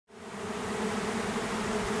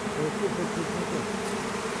Orada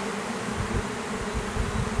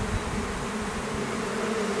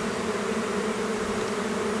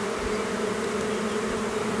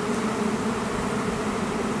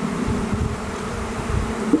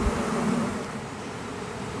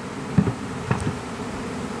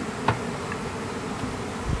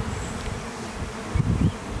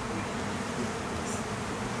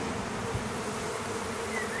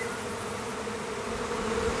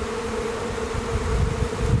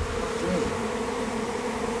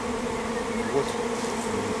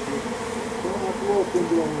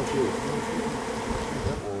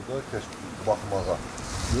baxmağa.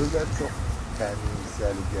 Görürlər çox təmiz,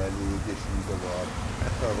 səliqəli, deşiyi də var.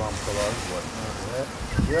 Hətta ramkalarımız var.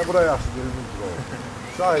 Yine buraya yaxşı görünür bura.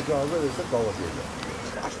 Şahid ağzı versə qalıb yerlər.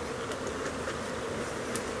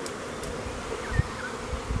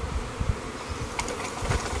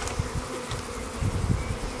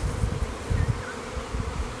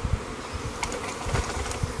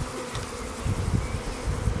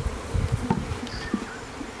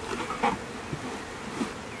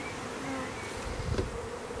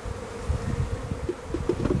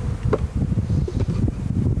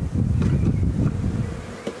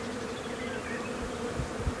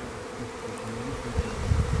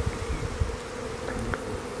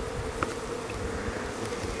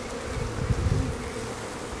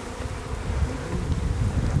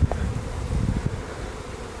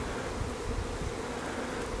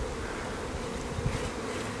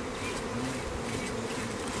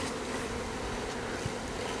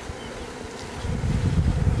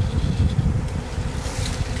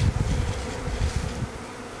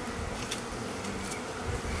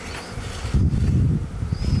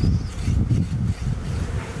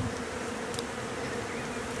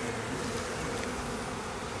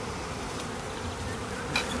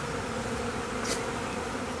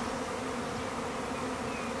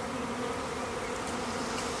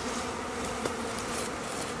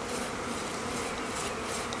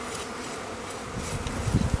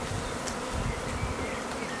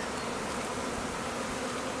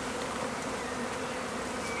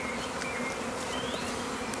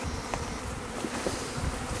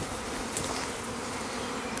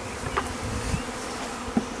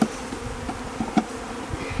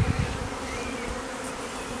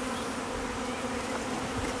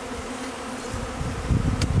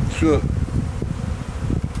 Şu.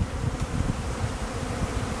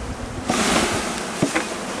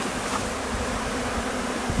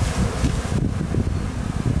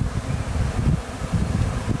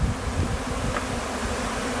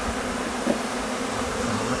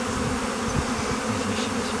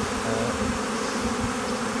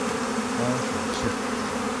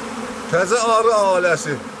 Təzə arı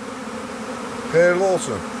ailəsi. Xeyirli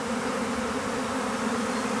olsun.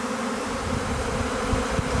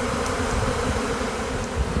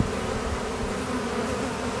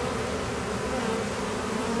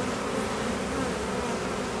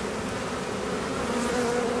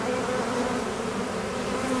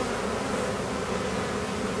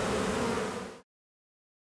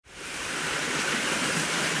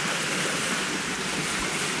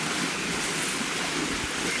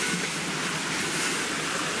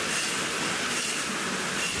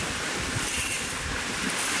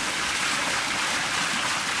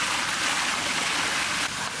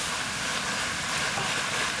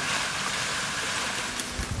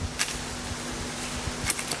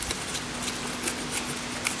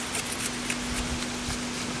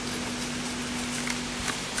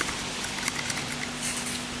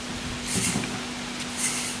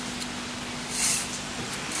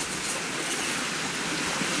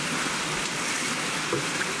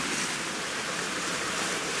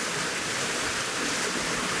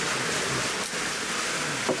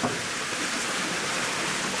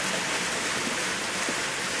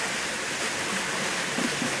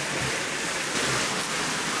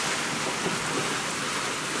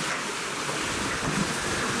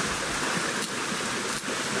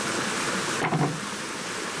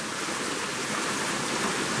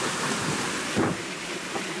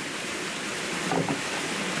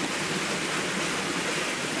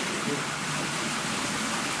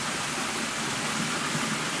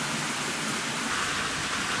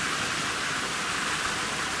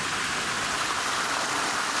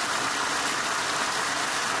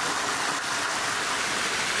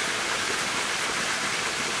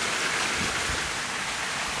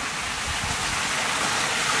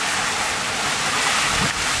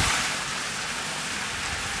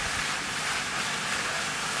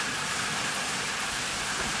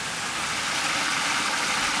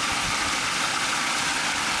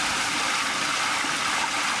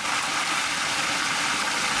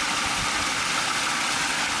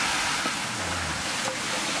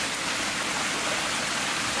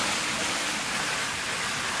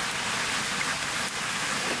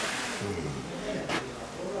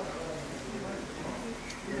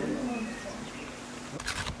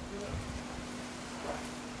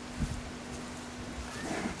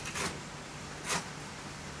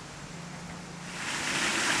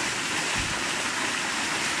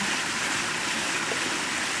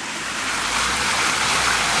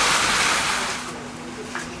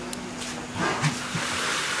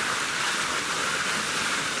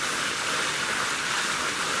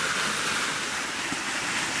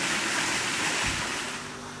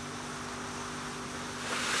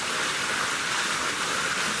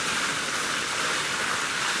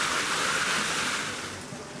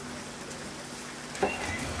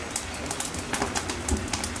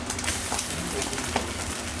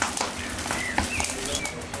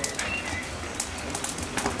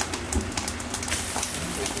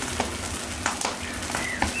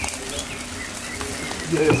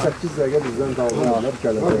 8 dəqiqə bizdən dalga alıb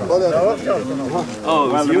gəlir. Oh,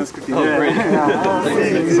 it was you? Oh, great.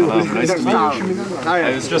 Nice to meet you.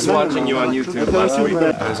 I was just watching you on YouTube last week.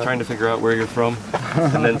 I was trying to figure out where you're from,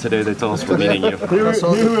 and then today they tell us we're meeting you. Çok sağ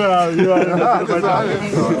olun.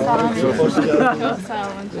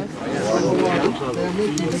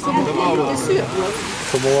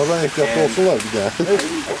 Tomalardan ehtiyatlı olsunlar bir de.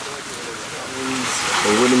 A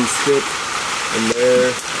wooden spit, and there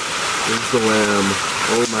is the lamb.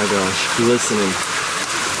 Oh my gosh, glistening.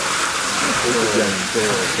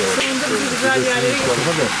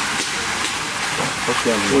 Hoş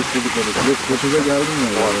geldin. Hoş bulduk. Koçu'da geldin mi?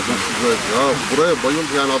 Ya buraya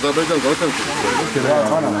bayıldım yani Azerbaycan zaten çok güzel.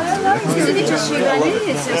 Sizin için şivəli,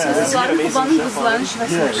 kızların, Kubanın kızlarının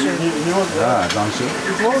şivəsi yaxşı. Ha, danışır.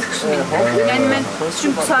 Yəni mən,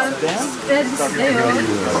 çünki Kusarın, sizdə yox.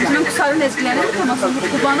 Mən Kusarın ləzgilərini tutamazsam,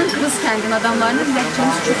 Kubanın Kırız kəndin adamlarının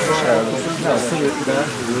ləhcəmiz çox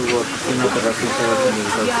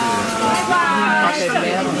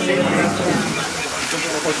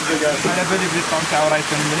أنا بدي بريطان كأوراق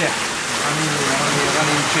مليح.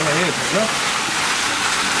 أنا شيء هيك بالضبط.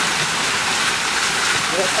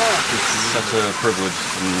 It's such a privilege,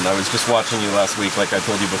 and I was just watching you last week, like I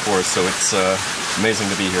told you before, so it's amazing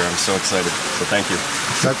to be here. I'm so excited, so thank you.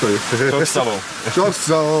 Çok sağ ol. Çok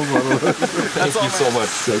sağ ol. Thank you so much.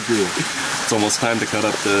 Thank you. It's almost time to cut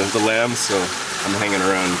up the lamb, so I'm hanging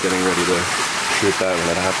around getting ready to shoot that when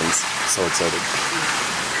it happens. So excited.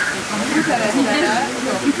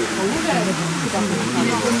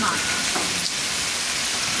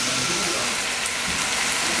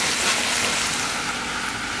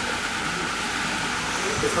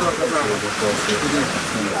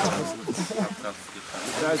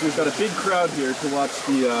 Guys, we've got a big crowd here to watch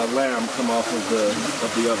the lamb come off of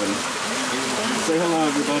the oven. Say hello,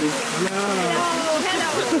 everybody.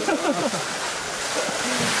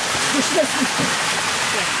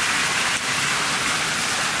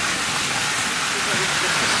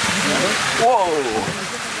 Whoa!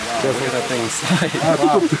 Look at that thing inside.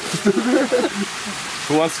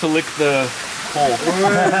 Who wants to lick the hole?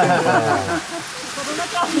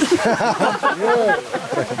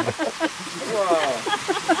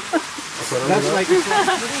 That's like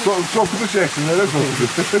Sokutu çeksin, nereye sokutu?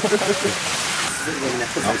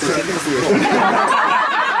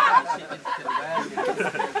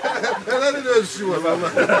 Neler ölçüsü var valla.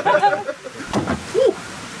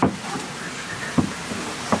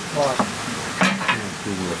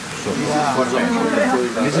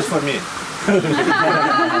 this is for me.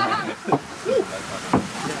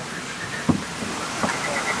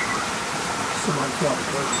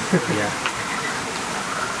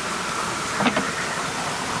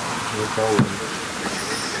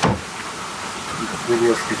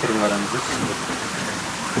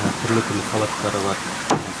 Türlü türlü salatları var.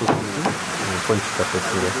 Ponçik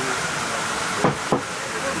kafesiyle.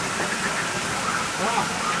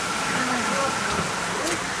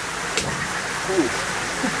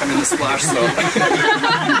 I'm in the splash zone.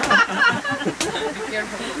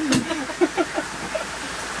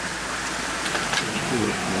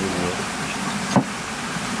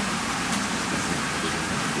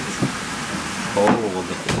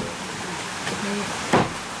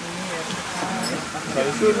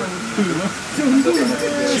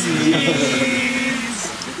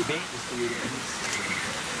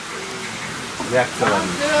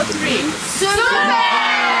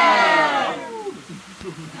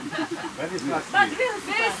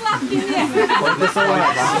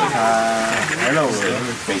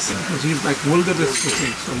 He's like wilderness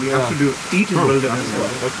cooking, so we have to eat in wilderness.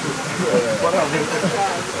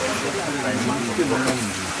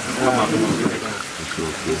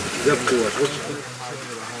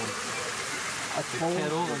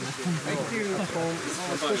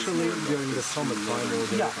 Especially during the summertime.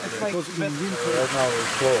 Because in winter right now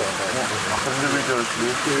it's cold.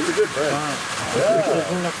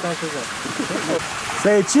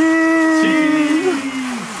 Say cheese!